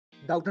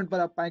Doubtnut पर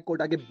आप पाए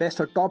कोटा के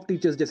बेस्ट और टॉप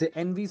टीचर्स जैसे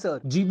एनवी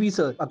सर, जीबी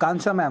सर,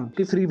 आकांक्षा मैम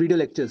के फ्री वीडियो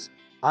लेक्चर्स।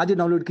 आज ही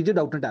डाउनलोड कीजिए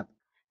डाउटनेट ऐप।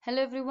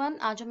 हेलो एवरीवन,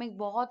 आज हम एक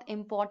बहुत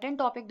इंपॉर्टेंट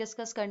टॉपिक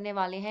डिस्कस करने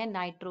वाले हैं,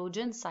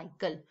 नाइट्रोजन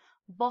साइकिल।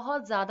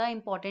 बहुत ज़्यादा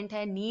इंपॉर्टेंट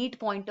है नीट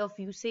पॉइंट ऑफ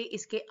व्यू से।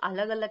 इसके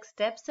अलग अलग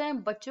स्टेप्स हैं,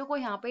 बच्चों को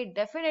यहाँ पे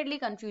डेफिनेटली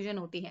कंफ्यूजन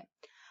होती है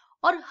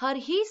और हर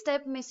ही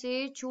स्टेप में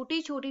से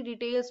छोटी छोटी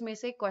डिटेल्स में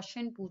से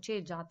क्वेश्चन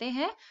पूछे जाते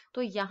हैं।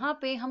 तो यहाँ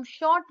पे हम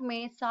शॉर्ट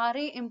में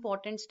सारे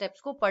इंपॉर्टेंट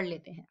स्टेप्स को पढ़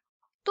लेते हैं।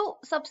 तो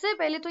सबसे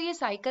पहले तो ये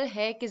साइकिल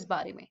है किस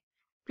बारे में।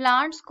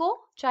 प्लांट्स को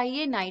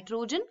चाहिए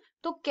नाइट्रोजन,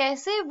 तो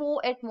कैसे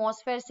वो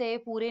एटमॉस्फेयर से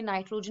पूरे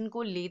नाइट्रोजन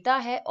को लेता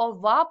है और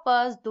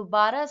वापस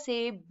दोबारा से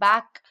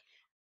बैक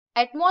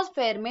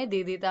एटमॉस्फेयर में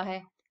दे देता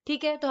है।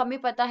 ठीक है, तो हमें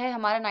पता है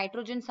हमारा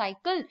नाइट्रोजन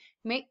साइकिल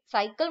में,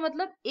 साइकिल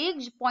मतलब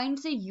एक पॉइंट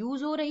से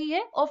यूज हो रही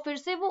है और फिर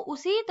से वो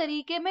उसी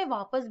तरीके में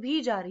वापस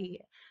भी जा रही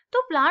है।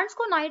 तो प्लांट्स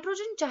को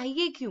नाइट्रोजन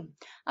चाहिए क्यों?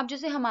 अब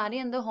जैसे हमारे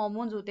अंदर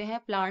हार्मोन्स होते हैं,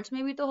 प्लांट्स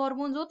में भी तो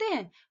हार्मोन्स होते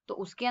हैं, तो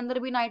उसके अंदर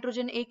भी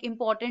नाइट्रोजन एक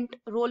इंपॉर्टेंट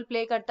रोल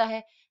प्ले करता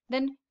है।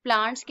 देन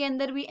प्लांट्स के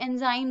अंदर भी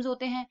एंजाइम्स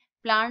होते हैं,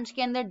 प्लांट्स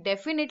के अंदर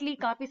डेफिनेटली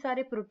काफी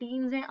सारे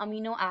प्रोटीन्स हैं,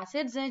 अमीनो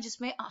एसिड्स हैं,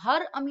 जिसमें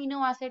हर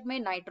अमीनो एसिड में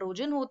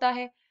नाइट्रोजन होता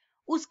है।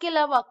 उसके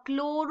अलावा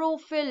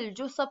क्लोरोफिल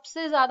जो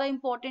सबसे ज्यादा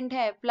इंपॉर्टेंट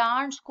है,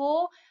 प्लांट्स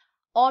को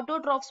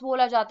ऑटोट्रॉफ्स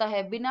बोला जाता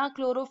है, बिना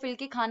क्लोरोफिल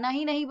के खाना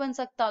ही नहीं बन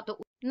सकता, तो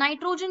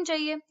नाइट्रोजन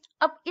चाहिए।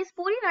 अब इस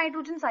पूरी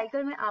नाइट्रोजन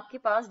साइकिल में आपके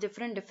पास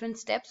डिफरेंट डिफरेंट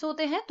स्टेप्स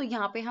होते हैं, तो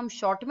यहाँ पे हम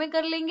शॉर्ट में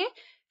कर लेंगे।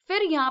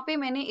 फिर यहाँ पे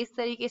मैंने इस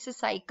तरीके से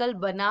साइकिल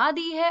बना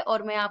दी है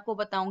और मैं आपको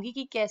बताऊंगी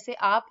कि कैसे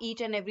आप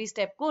ईच एंड एवरी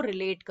स्टेप को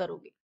रिलेट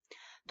करोगे।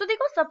 तो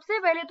देखो, सबसे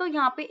पहले तो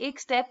यहाँ पे एक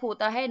स्टेप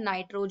होता है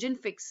नाइट्रोजन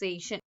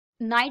फिक्सेशन,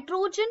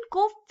 नाइट्रोजन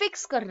को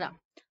फिक्स करना।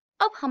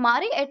 अब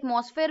हमारे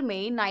एटमॉस्फेयर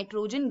में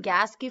नाइट्रोजन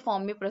गैस की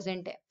फॉर्म में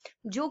प्रेजेंट है,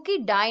 जो कि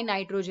डाई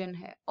नाइट्रोजन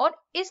है,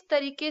 और इस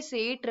तरीके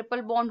से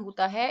ट्रिपल बॉन्ड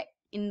होता है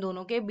इन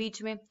दोनों के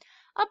बीच में।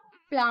 अब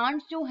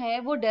प्लांट्स जो है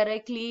वो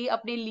डायरेक्टली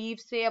अपने लीव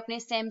से, अपने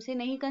स्टेम से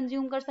नहीं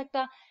कंज्यूम कर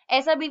सकता।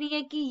 ऐसा भी नहीं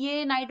है कि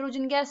ये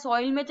नाइट्रोजन गैस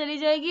सॉइल में चली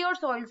जाएगी और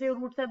सॉइल से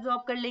रूट्स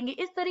एब्जॉर्ब कर लेंगे,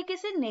 इस तरीके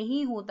से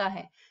नहीं होता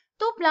है।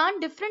 तो प्लांट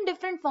डिफरेंट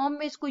डिफरेंट फॉर्म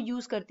में इसको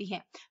यूज करती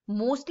है।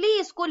 मोस्टली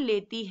इसको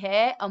लेती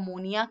है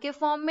अमोनिया के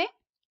फॉर्म में,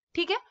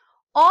 ठीक है,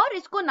 और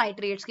इसको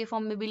नाइट्रेट्स के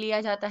फॉर्म में भी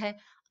लिया जाता है।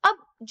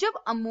 अब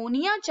जब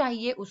अमोनिया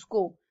चाहिए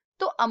उसको,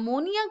 तो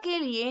अमोनिया के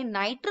लिए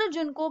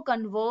नाइट्रोजन को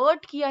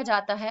कन्वर्ट किया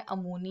जाता है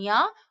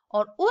अमोनिया,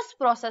 और उस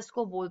प्रोसेस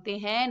को बोलते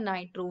हैं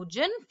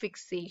नाइट्रोजन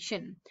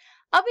फिक्सेशन।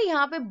 अब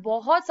यहाँ पे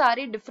बहुत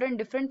सारे डिफरेंट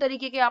डिफरेंट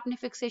तरीके के आपने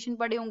फिक्सेशन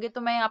पढ़े होंगे,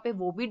 तो मैं यहाँ पे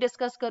वो भी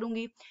डिस्कस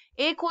करूंगी।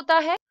 एक होता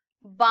है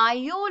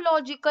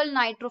बायोलॉजिकल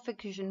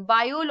नाइट्रोफिकेशन।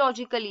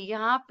 बायोलॉजिकली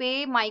यहाँ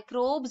पे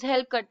माइक्रोब्स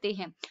हेल्प करते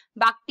हैं,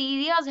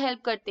 बैक्टीरियाज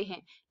हेल्प करते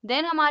हैं।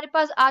 देन हमारे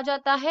पास आ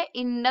जाता है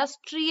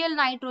इंडस्ट्रियल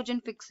नाइट्रोजन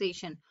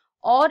फिक्सेशन,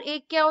 और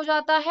एक क्या हो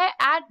जाता है,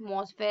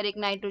 एटमॉस्फेरिक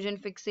नाइट्रोजन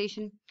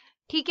फिक्सेशन।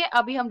 ठीक है,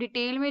 अभी हम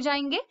डिटेल में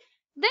जाएंगे।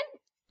 देन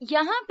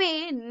यहाँ पे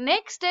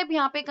नेक्स्ट स्टेप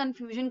यहाँ पे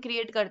कंफ्यूजन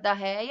क्रिएट करता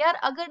है, यार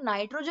अगर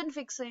नाइट्रोजन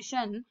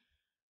फिक्सेशन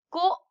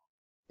को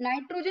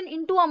नाइट्रोजन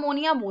इनटू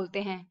अमोनिया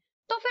बोलते हैं,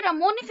 तो फिर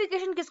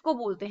अमोनिफिकेशन किसको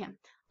बोलते हैं?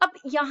 अब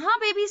यहाँ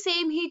पे भी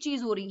सेम ही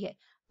चीज हो रही है,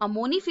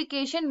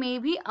 अमोनिफिकेशन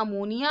में भी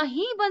अमोनिया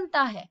ही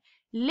बनता है,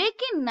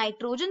 लेकिन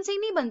नाइट्रोजन से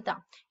नहीं बनता।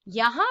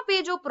 यहाँ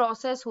पे जो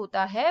प्रोसेस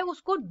होता है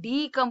उसको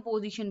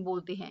डीकम्पोजिशन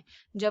बोलते हैं।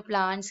 जब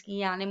प्लांट्स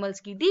की, एनिमल्स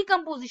की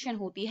डीकम्पोजिशन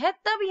होती है,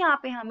 तब यहाँ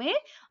पे हमें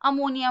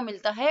अमोनिया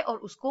मिलता है और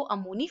उसको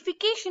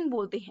अमोनिफिकेशन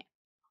बोलते हैं।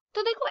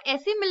 तो देखो,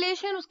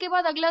 एसिमिलेशन उसके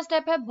बाद अगला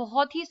स्टेप है,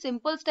 बहुत ही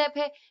सिंपल स्टेप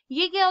है।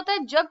 ये क्या होता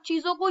है, जब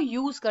चीजों को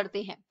यूज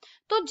करते हैं,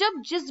 तो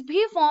जब जिस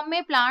भी फॉर्म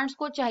में प्लांट्स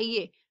को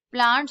चाहिए,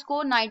 प्लांट्स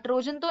को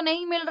नाइट्रोजन तो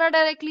नहीं मिल रहा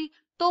डायरेक्टली,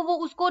 तो वो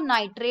उसको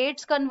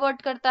नाइट्रेट्स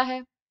कन्वर्ट करता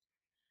है,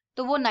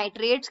 तो वो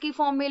नाइट्रेट्स की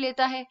फॉर्म में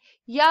लेता है,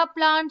 या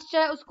प्लांट्स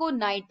चाहे उसको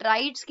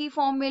नाइट्राइट्स की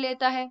फॉर्म में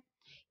लेता है,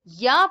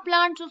 या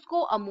प्लांट्स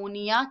उसको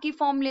अमोनिया की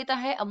फॉर्म लेता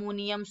है,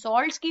 अमोनियम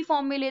सॉल्ट्स की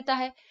फॉर्म में लेता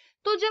है।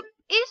 तो जब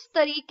इस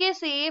तरीके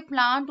से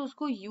प्लांट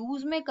उसको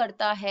यूज में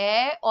करता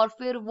है और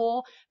फिर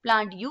वो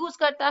प्लांट यूज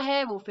करता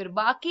है, वो फिर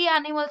बाकी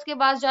एनिमल्स के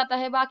पास जाता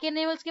है। बाकी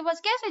एनिमल्स के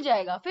पास कैसे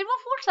जाएगा? फिर वो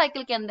फूड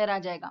साइकिल के अंदर आ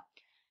जाएगा।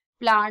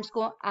 प्लांट्स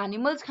को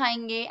एनिमल्स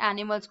खाएंगे,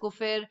 एनिमल्स को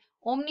फिर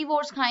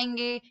ओमनिवोर्स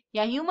खाएंगे,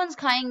 या ह्यूमंस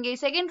खाएंगे,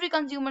 सेकेंडरी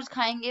कंज्यूमर्स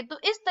खाएंगे। तो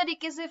इस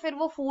तरीके से फिर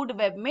वो फूड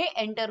वेब में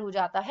एंटर हो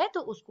जाता है, तो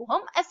उसको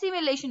हम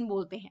एसिमिलेशन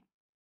बोलते हैं।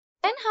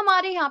 देन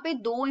हमारे यहाँ पे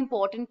दो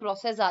इंपॉर्टेंट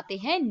प्रोसेस आते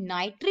हैं,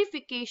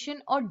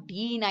 नाइट्रिफिकेशन और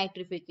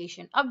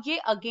डीनाइट्रिफिकेशन। अब ये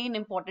अगेन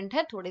इंपॉर्टेंट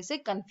है, थोड़े से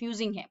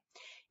कंफ्यूजिंग है।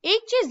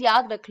 एक चीज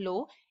याद रख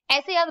लो,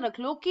 ऐसे याद रख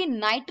लो कि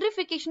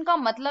नाइट्रिफिकेशन का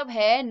मतलब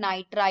है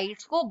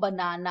नाइट्राइट्स को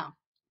बनाना।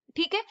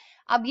 ठीक है,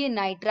 अब ये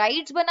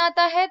नाइट्राइट्स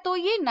बनाता है तो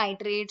ये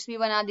नाइट्रेट्स भी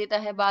बना देता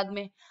है बाद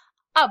में।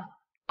 अब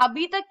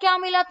अभी तक क्या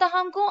मिला था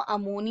हमको?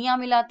 अमोनिया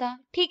मिला था,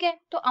 ठीक है,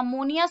 तो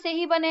अमोनिया से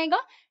ही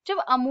बनेगा। जब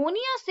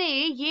अमोनिया से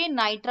ये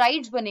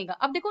नाइट्राइट्स बनेगा,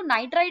 अब देखो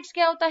नाइट्राइट्स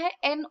क्या होता है,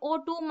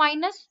 NO2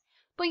 माइनस,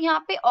 तो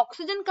यहाँ पे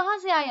ऑक्सीजन कहाँ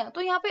से आया?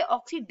 तो यहाँ पे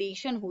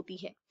ऑक्सीडेशन होती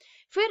है।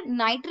 फिर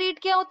नाइट्रेट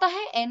क्या होता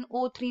है,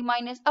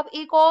 NO3-। अब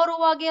एक और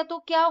O आ गया तो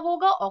क्या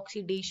होगा,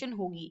 ऑक्सीडेशन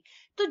होगी।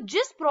 तो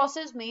जिस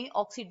प्रोसेस में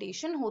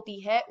ऑक्सीडेशन होती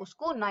है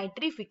उसको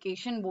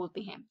नाइट्रिफिकेशन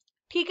बोलते हैं।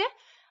 ठीक है,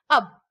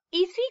 अब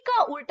इसी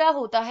का उल्टा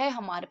होता है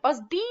हमारे पास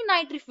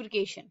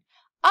डीनाइट्रिफिकेशन।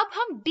 अब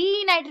हम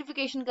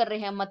डीनाइट्रिफिकेशन कर रहे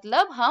हैं,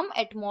 मतलब हम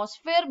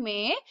एटमॉस्फेयर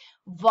में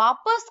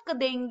वापस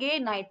देंगे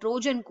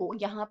नाइट्रोजन को।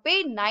 यहाँ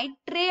पे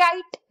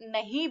नाइट्रेट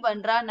नहीं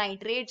बन रहा,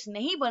 नाइट्रेट्स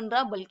नहीं बन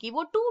रहा, बल्कि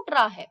वो टूट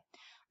रहा है।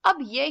 अब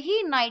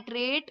यही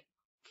नाइट्रेट,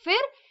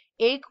 फिर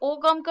एक O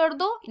कम कर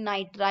दो,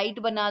 नाइट्राइट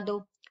बना दो,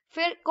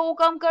 फिर O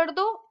कम कर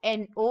दो,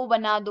 NO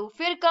बना दो,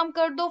 फिर कम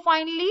कर दो,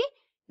 फाइनली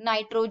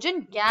नाइट्रोजन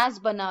गैस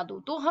बना दो।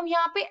 तो हम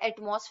यहाँ पे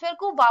एटमॉस्फेयर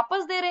को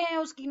वापस दे रहे हैं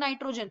उसकी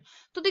नाइट्रोजन।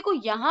 तो देखो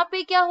यहाँ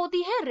पे क्या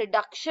होती है,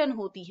 रिडक्शन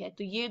होती है।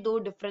 तो ये दो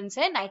डिफरेंस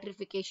है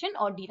नाइट्रिफिकेशन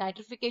और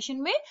डीनाइट्रिफिकेशन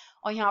में,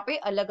 और यहाँ पे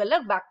अलग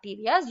अलग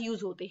बैक्टीरियाज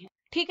यूज होते हैं।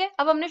 ठीक है,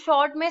 अब हमने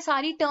शॉर्ट में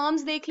सारी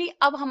टर्म्स देख ली,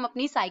 अब हम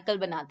अपनी साइकिल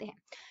बनाते हैं।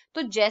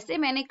 तो जैसे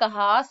मैंने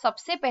कहा,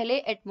 सबसे पहले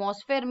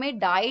एटमॉस्फेयर में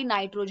डाई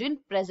नाइट्रोजन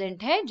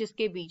प्रेजेंट है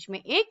जिसके बीच में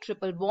एक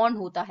ट्रिपल बॉन्ड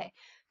होता है।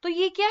 तो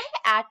ये क्या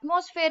है,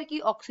 एटमॉस्फेयर की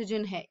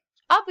ऑक्सीजन है।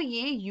 अब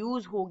ये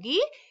यूज होगी,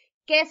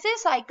 कैसे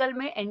साइकिल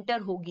में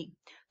एंटर होगी।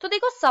 तो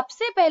देखो,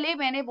 सबसे पहले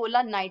मैंने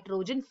बोला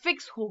नाइट्रोजन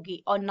फिक्स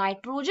होगी, और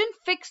नाइट्रोजन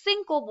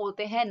फिक्सिंग को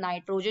बोलते हैं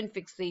नाइट्रोजन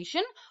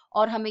फिक्सेशन।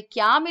 और हमें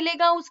क्या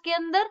मिलेगा उसके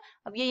अंदर,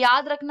 अब ये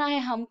याद रखना है,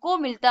 हमको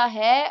मिलता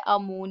है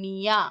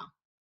अमोनिया।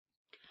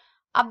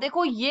 अब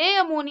देखो ये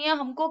अमोनिया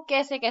हमको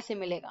कैसे कैसे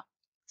मिलेगा।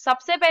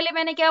 सबसे पहले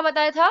मैंने क्या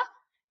बताया था,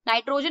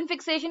 नाइट्रोजन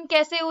फिक्सेशन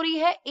कैसे हो रही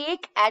है,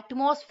 एक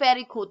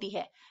एटमॉस्फेरिक होती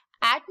है।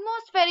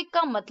 एटमॉस्फेरिक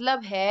का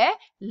मतलब है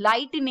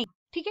लाइटनिंग।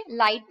 ठीक है,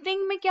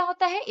 लाइटनिंग में क्या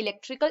होता है,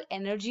 इलेक्ट्रिकल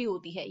एनर्जी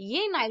होती है,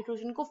 ये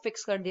नाइट्रोजन को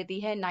फिक्स कर देती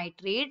है,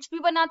 नाइट्रेट्स भी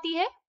बनाती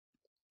है,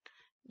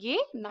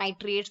 ये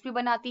नाइट्रेट्स भी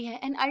बनाती है,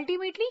 एंड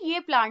अल्टीमेटली ये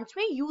प्लांट्स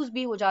में यूज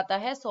भी हो जाता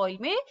है, सॉइल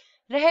में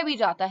रह भी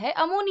जाता है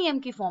अमोनियम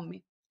की फॉर्म में।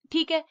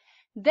 ठीक है,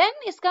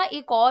 देन इसका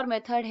एक और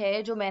मेथड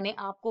है जो मैंने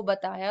आपको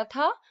बताया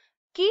था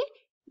कि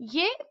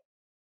ये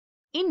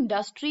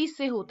इंडस्ट्रीज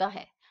से होता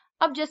है।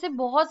 अब जैसे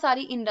बहुत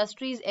सारी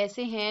इंडस्ट्रीज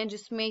ऐसे हैं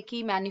जिसमें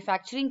कि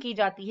मैन्युफैक्चरिंग की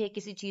जाती है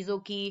किसी चीजों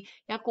की,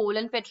 या कोल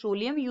एंड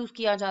पेट्रोलियम यूज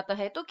किया जाता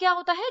है। तो क्या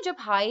होता है, जब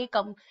हाई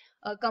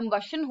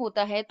कंबशन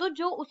होता है तो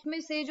जो उसमें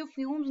से जो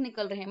फ्यूम्स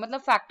निकल रहे हैं,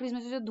 मतलब फैक्ट्रीज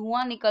में से जो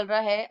धुआं निकल रहा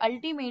है,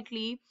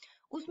 अल्टीमेटली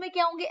उसमें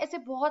क्या होंगे, ऐसे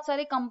बहुत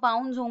सारे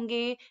कंपाउंड्स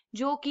होंगे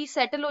जो कि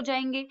सेटल हो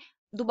जाएंगे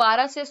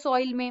दोबारा से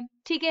सॉइल में।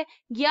 ठीक है,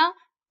 या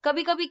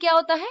कभी कभी क्या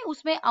होता है,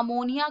 उसमें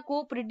अमोनिया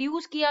को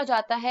प्रोड्यूस किया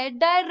जाता है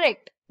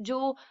डायरेक्ट,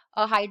 जो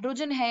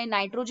हाइड्रोजन है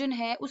नाइट्रोजन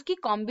है उसकी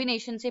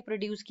कॉम्बिनेशन से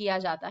प्रोड्यूस किया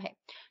जाता है।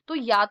 तो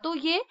या तो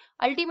ये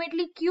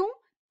अल्टीमेटली क्यों,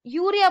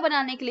 यूरिया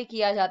बनाने के लिए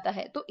किया जाता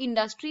है। तो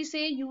इंडस्ट्री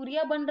से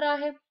यूरिया बन रहा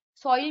है,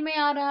 सॉइल में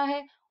आ रहा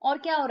है, और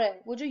क्या हो रहा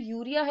है, वो जो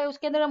यूरिया है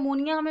उसके अंदर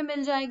अमोनिया हमें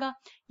मिल जाएगा,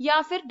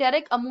 या फिर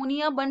डायरेक्ट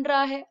अमोनिया बन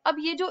रहा है। अब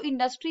ये जो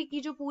इंडस्ट्री की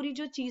जो पूरी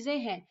जो चीजें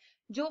हैं,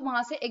 जो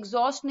वहां से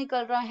एग्जॉस्ट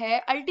निकल रहा है,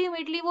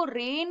 अल्टीमेटली वो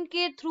रेन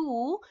के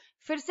थ्रू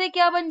फिर से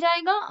क्या बन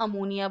जाएगा,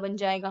 अमोनिया बन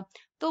जाएगा।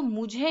 तो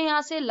मुझे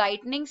यहाँ से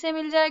लाइटनिंग से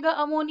मिल जाएगा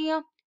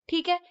अमोनिया।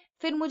 ठीक है,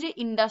 फिर मुझे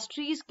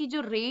इंडस्ट्रीज की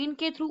जो रेन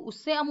के थ्रू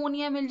उससे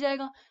अमोनिया मिल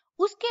जाएगा।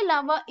 उसके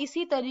अलावा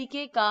इसी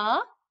तरीके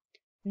का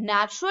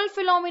नेचुरल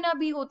फिनोमिना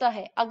भी होता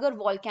है। अगर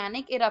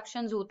वॉल्केनिक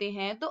इरप्शंस होते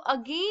हैं तो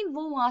अगेन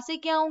वो वहां से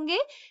क्या होंगे,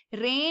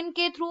 रेन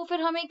के थ्रू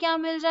फिर हमें क्या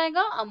मिल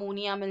जाएगा,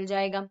 अमोनिया मिल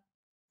जाएगा,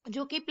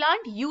 जो कि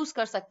प्लांट यूज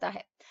कर सकता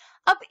है।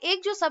 अब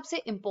एक जो सबसे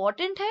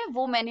इंपॉर्टेंट है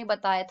वो मैंने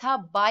बताया था,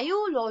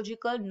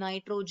 बायोलॉजिकल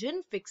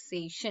नाइट्रोजन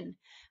फिक्सेशन।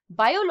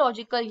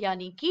 बायोलॉजिकल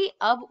यानी कि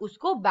अब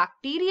उसको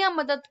बैक्टीरिया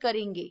मदद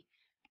करेंगे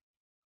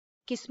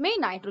किसमें,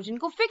 नाइट्रोजन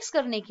को फिक्स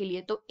करने के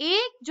लिए। तो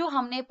एक जो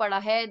हमने पढ़ा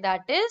है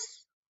दैट इज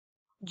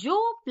जो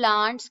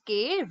प्लांट्स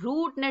के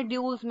रूट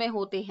नोड्यूल्स में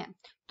होते हैं।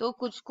 तो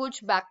कुछ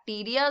कुछ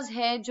बैक्टीरियाज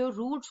हैं जो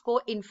रूट्स को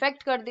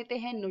इन्फेक्ट कर देते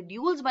हैं,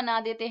 नोड्यूल्स बना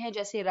देते हैं,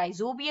 जैसे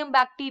राइजोबियम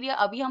बैक्टीरिया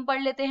अभी हम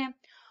पढ़ लेते हैं,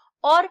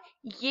 और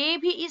ये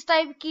भी इस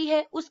टाइप की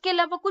है। उसके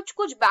अलावा कुछ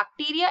कुछ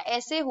बैक्टीरिया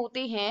ऐसे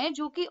होते हैं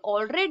जो कि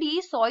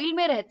ऑलरेडी सॉइल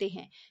में रहते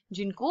हैं,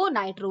 जिनको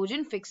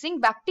नाइट्रोजन फिक्सिंग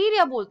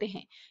बैक्टीरिया बोलते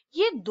हैं।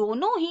 ये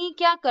दोनों ही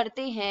क्या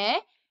करते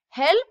हैं,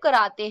 हेल्प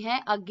कराते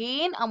हैं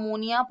अगेन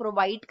अमोनिया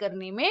प्रोवाइड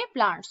करने में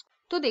प्लांट्स।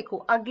 तो देखो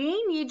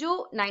अगेन ये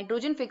जो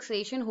नाइट्रोजन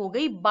फिक्सेशन हो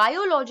गई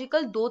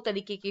बायोलॉजिकल, दो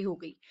तरीके की हो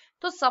गई।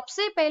 तो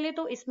सबसे पहले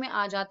तो इसमें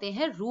आ जाते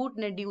हैं रूट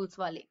नोड्यूल्स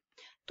वाले।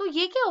 तो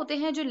ये क्या होते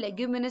हैं, जो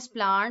लेग्यूमिनस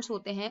प्लांट्स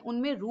होते हैं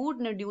उनमें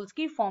रूट नोड्यूल्स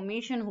की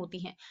फॉर्मेशन होती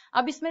है।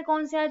 अब इसमें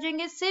कौन से आ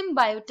जाएंगे,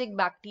 सिम्बायोटिक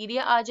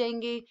बैक्टीरिया आ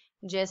जाएंगे,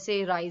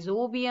 जैसे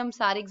राइजोबियम,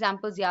 सारे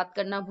एग्जांपल्स याद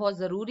करना बहुत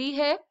जरूरी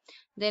है।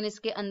 देन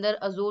इसके अंदर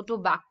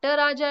अजोटोबैक्टर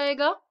आ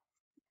जाएगा।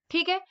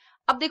 ठीक है,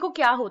 अब देखो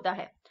क्या होता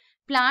है,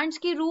 प्लांट्स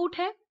की रूट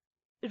है,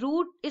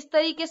 रूट इस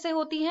तरीके से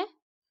होती है।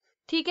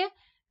 ठीक है,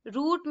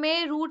 रूट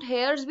में रूट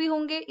हेयर्स भी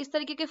होंगे, इस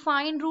तरीके के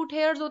फाइन रूट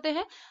हेयर्स होते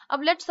हैं।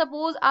 अब लेट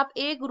सपोज आप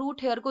एक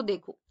रूट हेयर को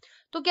देखो,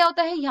 तो क्या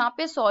होता है, यहाँ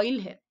पे सॉइल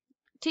है।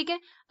 ठीक है,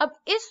 अब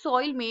इस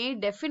सॉइल में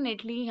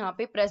डेफिनेटली यहाँ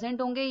पे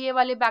प्रेजेंट होंगे ये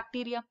वाले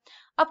बैक्टीरिया।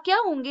 अब क्या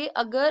होंगे,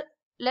 अगर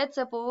लेट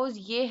सपोज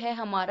ये है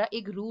हमारा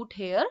एक रूट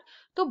हेयर,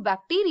 तो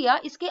बैक्टीरिया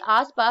इसके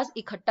आसपास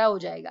इकट्ठा हो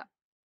जाएगा।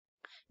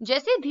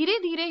 जैसे धीरे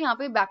धीरे यहाँ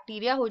पे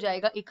बैक्टीरिया हो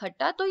जाएगा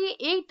इकट्ठा, तो ये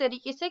एक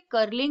तरीके से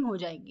कर्लिंग हो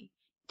जाएगी।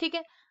 ठीक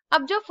है,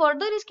 अब जब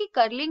फर्दर इसकी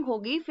कर्लिंग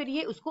होगी, फिर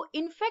ये उसको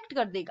इन्फेक्ट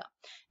कर देगा।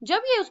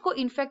 जब ये उसको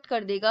इन्फेक्ट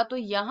कर देगा, तो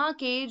यहाँ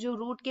के जो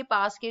रूट के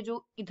पास के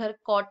जो इधर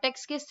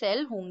कॉर्टेक्स के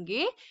सेल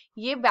होंगे,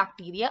 ये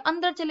बैक्टीरिया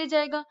अंदर चले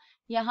जाएगा,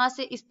 यहाँ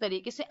से इस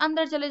तरीके से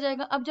अंदर चले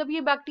जाएगा। अब जब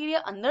ये बैक्टीरिया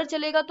अंदर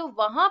चलेगा, तो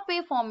वहां पे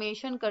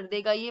फॉर्मेशन कर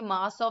देगा ये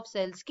मास ऑफ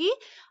सेल्स की।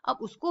 अब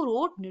उसको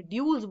रूट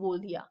नोड्यूल्स बोल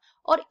दिया,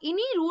 और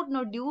इन्हीं रूट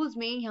नोड्यूल्स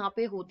में यहाँ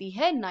पे होती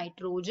है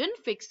नाइट्रोजन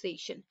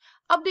फिक्सेशन।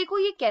 अब देखो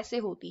ये कैसे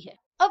होती है।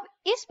 अब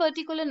इस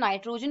पर्टिकुलर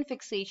नाइट्रोजन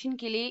फिक्सेशन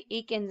के लिए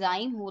एक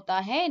एंजाइम होता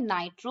है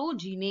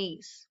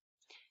नाइट्रोजिनेज।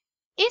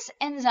 इस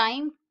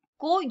एंजाइम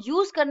को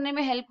यूज करने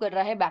में हेल्प कर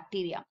रहा है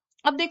बैक्टीरिया।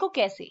 अब देखो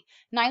कैसे।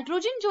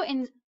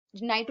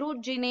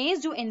 नाइट्रोजिनेज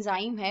जो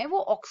एंजाइम है वो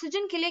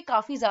ऑक्सीजन के लिए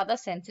काफी ज्यादा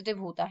सेंसिटिव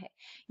होता है।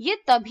 ये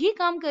तभी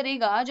काम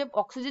करेगा जब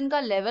ऑक्सीजन का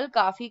लेवल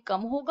काफी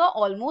कम होगा,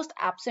 ऑलमोस्ट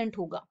एब्सेंट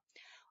होगा।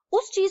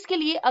 उस चीज के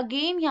लिए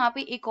अगेन यहाँ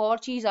पे एक और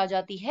चीज आ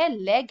जाती है,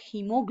 लेग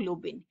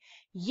हीमोग्लोबिन।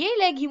 ये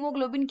लेग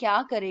हीमोग्लोबिन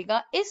क्या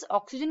करेगा, इस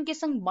ऑक्सीजन के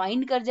संग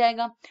बाइंड कर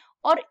जाएगा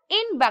और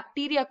इन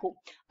बैक्टीरिया को,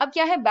 अब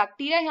क्या है,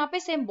 बैक्टीरिया यहाँ पे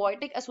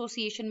सिम्बायोटिक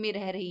एसोसिएशन में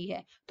रह रही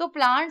है, तो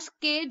प्लांट्स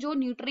के जो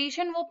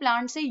न्यूट्रिशन वो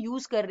प्लांट से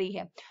यूज कर रही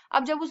है।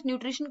 अब जब उस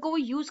न्यूट्रिशन को वो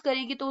यूज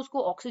करेगी, तो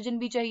उसको ऑक्सीजन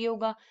भी चाहिए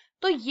होगा,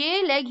 तो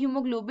ये लेग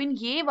हीमोग्लोबिन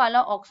ये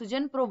वाला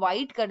ऑक्सीजन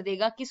प्रोवाइड कर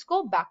देगा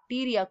किसको,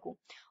 बैक्टीरिया को।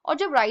 और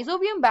जब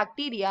राइजोबियम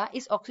बैक्टीरिया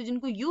इस ऑक्सीजन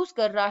को यूज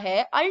कर रहा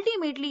है,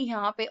 अल्टीमेटली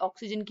यहाँ पे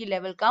ऑक्सीजन की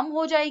लेवल कम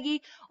हो जाएगी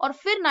और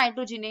फिर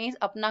नाइट्रोजिनेज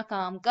अपना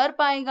काम कर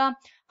पाएगा,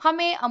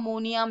 हमें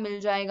अमोनिया मिल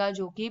जाएगा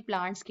जो कि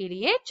प्लांट्स के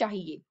लिए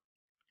चाहिए।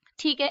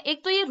 ठीक है,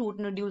 एक तो ये रूट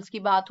नोड्यूल्स की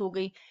बात हो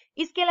गई।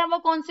 इसके अलावा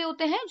कौन से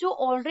होते हैं, जो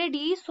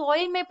ऑलरेडी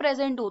सॉइल में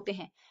प्रेजेंट होते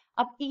हैं।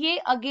 अब ये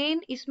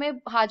अगेन इसमें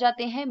आ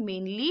जाते हैं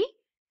मेनली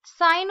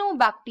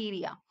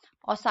साइनोबैक्टीरिया।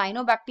 और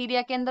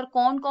साइनोबैक्टीरिया के अंदर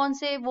कौन कौन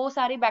से वो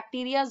सारे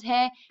बैक्टीरियाज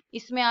हैं,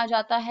 इसमें आ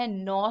जाता है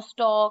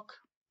नॉस्टॉक।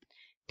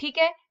 ठीक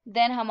है,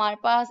 देन हमारे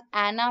पास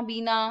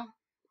anabaena,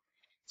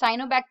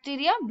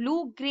 cyanobacteria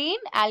blue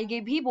green algae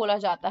भी बोला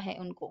जाता है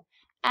उनको,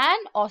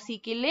 एंड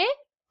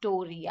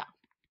ऑसिकिलेटोरिया।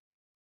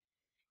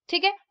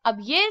 ठीक है, अब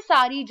ये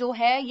सारी जो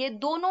है, ये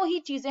दोनों ही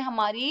चीजें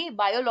हमारी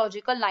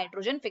बायोलॉजिकल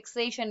नाइट्रोजन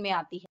फिक्सेशन में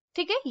आती है।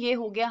 ठीक है, ये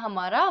हो गया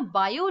हमारा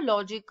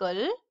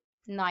बायोलॉजिकल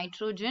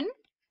नाइट्रोजन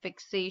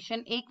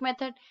फिक्सेशन एक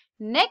मेथड।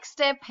 नेक्स्ट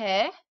स्टेप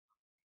है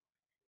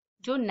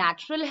जो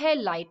नेचुरल है,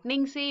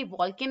 लाइटनिंग से,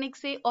 वॉल्केनिक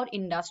से और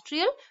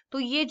इंडस्ट्रियल। तो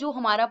ये जो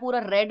हमारा पूरा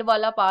रेड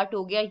वाला पार्ट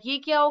हो गया, ये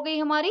क्या हो गई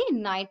हमारी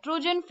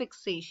नाइट्रोजन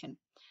फिक्सेशन।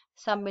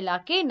 सब मिला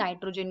के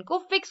नाइट्रोजन को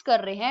फिक्स कर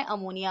रहे हैं,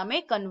 अमोनिया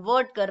में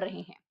कन्वर्ट कर रहे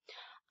हैं।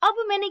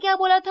 अब मैंने क्या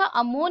बोला था,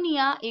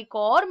 अमोनिया एक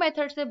और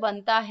मेथड से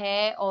बनता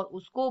है और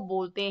उसको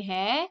बोलते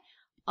हैं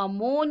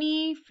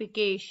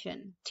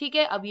अमोनिफिकेशन। ठीक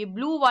है, अब ये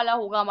ब्लू वाला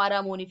होगा हमारा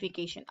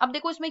अमोनिफिकेशन। अब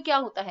देखो इसमें क्या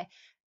होता है,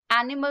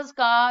 एनिमल्स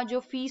का जो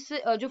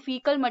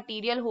फीकल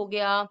मटेरियल हो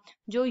गया,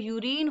 जो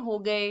यूरिन हो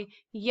गए,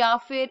 या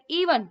फिर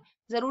इवन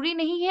जरूरी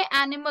नहीं है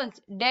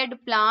एनिमल्स, डेड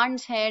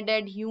प्लांट्स हैं,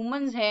 डेड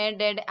ह्यूमंस हैं,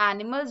 डेड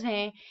एनिमल्स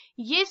हैं,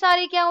 ये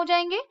सारे क्या हो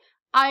जाएंगे,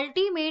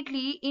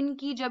 अल्टीमेटली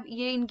इनकी जब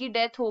ये इनकी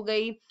डेथ हो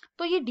गई,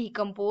 तो ये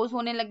डिकम्पोज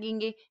होने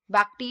लगेंगे।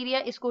 बैक्टीरिया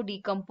इसको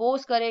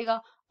डिकम्पोज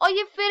करेगा और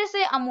ये फिर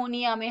से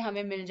अमोनिया में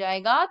हमें मिल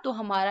जाएगा। तो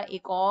हमारा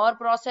एक और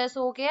प्रोसेस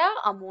हो गया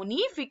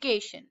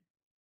अमोनिफिकेशन।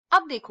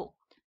 अब देखो,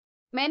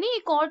 मैंने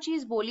एक और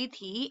चीज बोली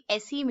थी,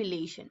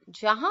 एसिमिलेशन,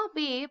 जहां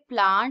पे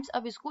प्लांट्स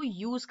अब इसको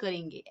यूज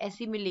करेंगे,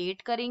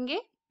 एसिमिलेट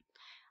करेंगे।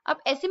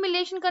 अब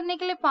एसिमिलेशन करने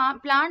के लिए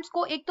प्लांट्स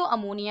को एक तो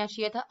अमोनिया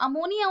चाहिए था,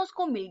 अमोनिया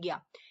उसको मिल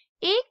गया,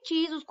 एक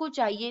चीज उसको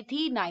चाहिए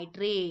थी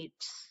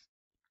नाइट्रेट्स।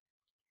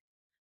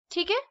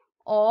 ठीक है,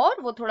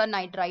 और वो थोड़ा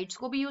नाइट्राइट्स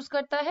को भी यूज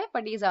करता है,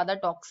 बट ये ज्यादा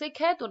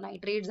टॉक्सिक है तो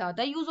नाइट्रेट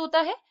ज्यादा यूज होता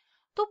है।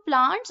 तो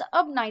प्लांट्स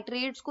अब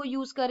नाइट्रेट्स को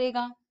यूज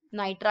करेगा,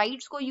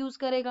 नाइट्राइट्स को यूज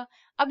करेगा।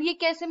 अब ये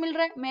कैसे मिल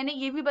रहा है, मैंने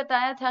ये भी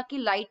बताया था कि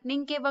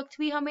लाइटनिंग के वक्त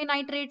भी हमें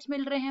नाइट्रेट्स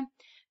मिल रहे हैं,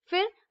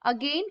 फिर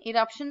अगेन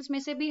इरप्शंस में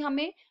से भी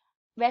हमें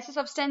वैसे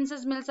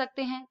सब्सटेंसेस मिल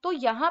सकते हैं। तो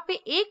यहाँ पे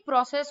एक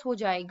प्रोसेस हो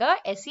जाएगा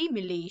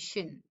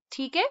एसिमिलेशन।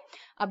 ठीक है,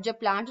 अब जब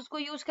प्लांट उसको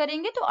यूज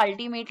करेंगे तो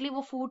अल्टीमेटली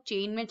वो फूड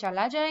चेन में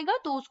चला जाएगा,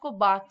 तो उसको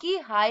बाकी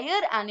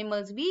हायर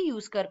एनिमल्स भी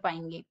यूज कर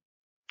पाएंगे।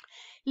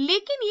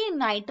 लेकिन ये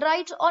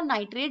नाइट्राइट्स और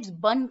नाइट्रेट्स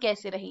बन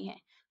कैसे रहे हैं,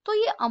 तो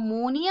ये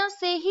अमोनिया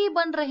से ही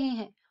बन रहे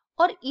हैं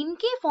और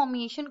इनके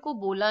फॉर्मेशन को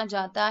बोला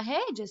जाता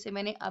है, जैसे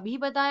मैंने अभी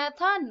बताया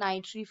था,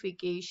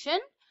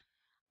 नाइट्रिफिकेशन।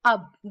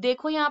 अब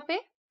देखो यहाँ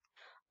पे,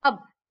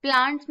 अब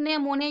प्लांट्स ने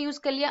अमोनिया यूज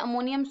कर लिया,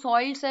 अमोनियम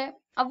सॉइल्स है,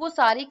 अब वो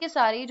सारी के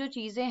सारी जो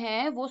चीजें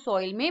हैं वो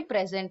सॉइल में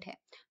प्रेजेंट है।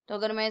 तो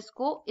अगर मैं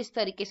इसको इस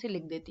तरीके से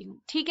लिख देती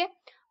हूँ, ठीक है,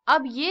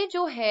 अब ये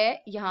जो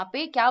है यहाँ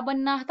पे क्या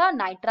बनना था,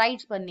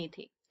 नाइट्राइट्स बनने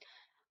थे।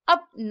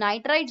 अब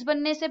नाइट्राइट्स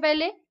बनने से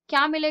पहले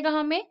क्या मिलेगा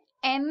हमें,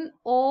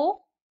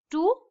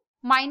 NO2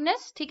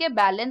 माइनस। ठीक है,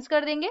 बैलेंस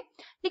कर देंगे।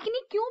 लेकिन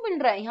ये क्यों मिल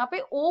रहा है, यहाँ पे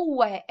O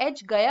हुआ है,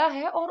 H गया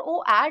है और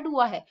O ऐड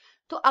हुआ है।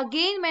 तो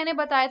अगेन मैंने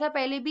बताया था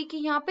पहले भी कि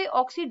यहाँ पे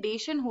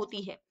ऑक्सीडेशन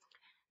होती है।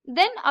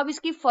 देन अब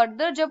इसकी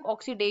फर्दर जब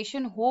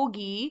ऑक्सीडेशन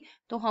होगी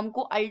तो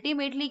हमको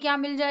अल्टीमेटली क्या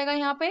मिल जाएगा,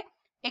 यहाँ पे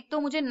एक तो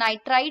मुझे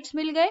नाइट्राइट्स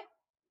मिल गए,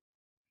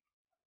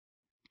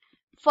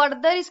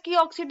 फर्दर इसकी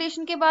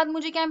ऑक्सीडेशन के बाद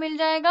मुझे क्या मिल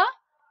जाएगा,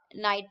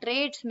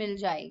 नाइट्रेट्स मिल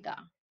जाएगा।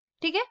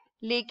 ठीक है,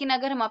 लेकिन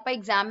अगर हम आपका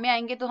एग्जाम में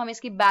आएंगे तो हमें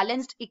इसकी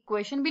बैलेंस्ड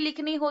इक्वेशन भी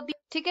लिखनी होती।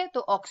 ठीक है, तो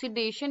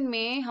ऑक्सीडेशन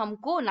में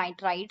हमको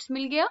नाइट्राइट्स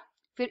मिल गया,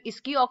 फिर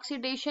इसकी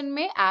ऑक्सीडेशन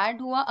में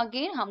ऐड हुआ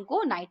अगेन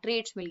हमको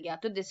नाइट्रेट्स मिल गया,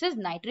 तो दिस इज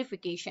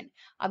नाइट्रिफिकेशन।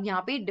 अब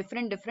यहाँ पे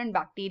डिफरेंट डिफरेंट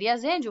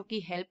बैक्टीरियाज हैं जो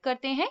कि हेल्प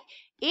करते हैं।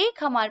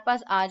 एक हमारे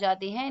पास आ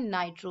जाते हैं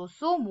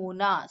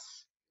नाइट्रोसोमोनास,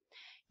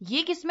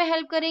 ये किसमें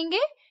हेल्प करेंगे,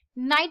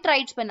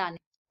 नाइट्राइट्स बनाने।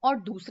 और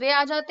दूसरे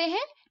आ जाते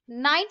हैं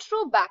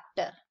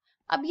नाइट्रोबैक्टर।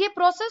 अब ये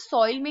प्रोसेस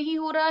सॉइल में ही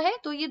हो रहा है,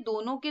 तो ये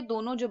दोनों के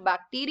दोनों जो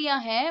बैक्टीरिया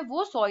हैं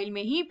वो सॉइल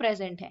में ही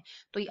प्रेजेंट हैं।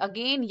 तो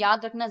अगेन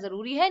याद रखना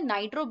जरूरी है,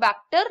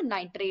 नाइट्रोबैक्टर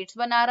नाइट्रेट्स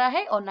बना रहा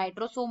है और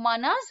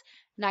नाइट्रोसोमानास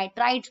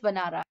नाइट्राइट्स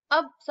बना रहा है।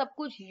 अब सब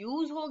कुछ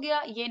यूज हो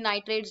गया, ये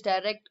नाइट्रेट्स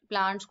डायरेक्ट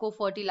प्लांट्स को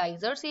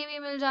फर्टिलाइजर से भी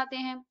मिल जाते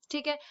हैं।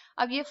 ठीक है,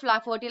 अब ये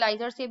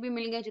फर्टिलाइजर से भी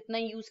मिल गए, जितना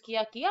यूज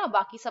किया किया,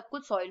 बाकी सब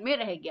कुछ सॉइल में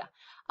रह गया।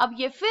 अब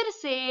ये फिर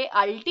से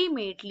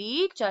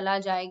अल्टीमेटली चला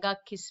जाएगा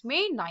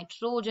किसमें,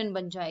 नाइट्रोजन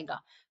बन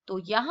जाएगा। तो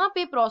यहाँ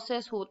पे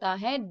प्रोसेस होता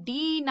है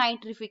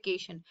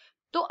डीनाइट्रिफिकेशन।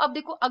 तो अब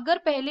देखो, अगर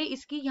पहले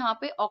इसकी यहाँ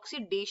पे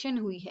ऑक्सीडेशन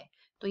हुई है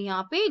तो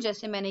यहाँ पे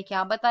जैसे मैंने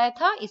क्या बताया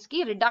था,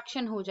 इसकी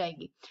रिडक्शन हो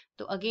जाएगी।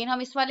 तो अगेन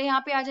हम इस वाले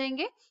यहाँ पे आ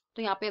जाएंगे,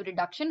 तो यहाँ पे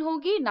रिडक्शन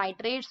होगी,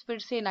 नाइट्रेट्स फिर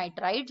से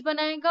नाइट्राइट्स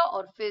बनाएगा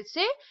और फिर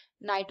से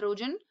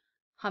नाइट्रोजन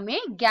हमें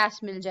गैस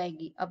मिल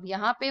जाएगी। अब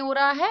यहाँ पे हो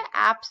रहा है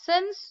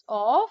एब्सेंस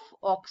ऑफ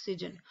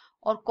ऑक्सीजन।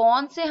 और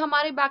कौन से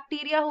हमारे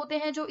बैक्टीरिया होते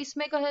हैं जो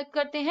इसमें हेल्प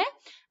करते हैं,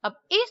 अब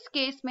इस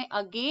केस में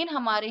अगेन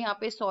हमारे यहाँ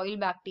पे सॉइल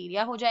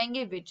बैक्टीरिया हो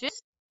जाएंगे, विच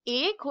इज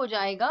एक हो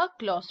जाएगा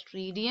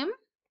क्लोस्ट्रीडियम,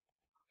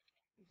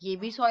 ये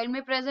भी सॉइल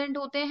में प्रेजेंट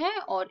होते हैं,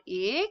 और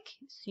एक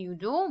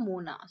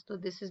स्यूडोमोनास। तो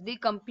this is the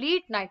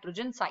complete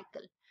nitrogen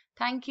cycle.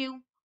 Thank you.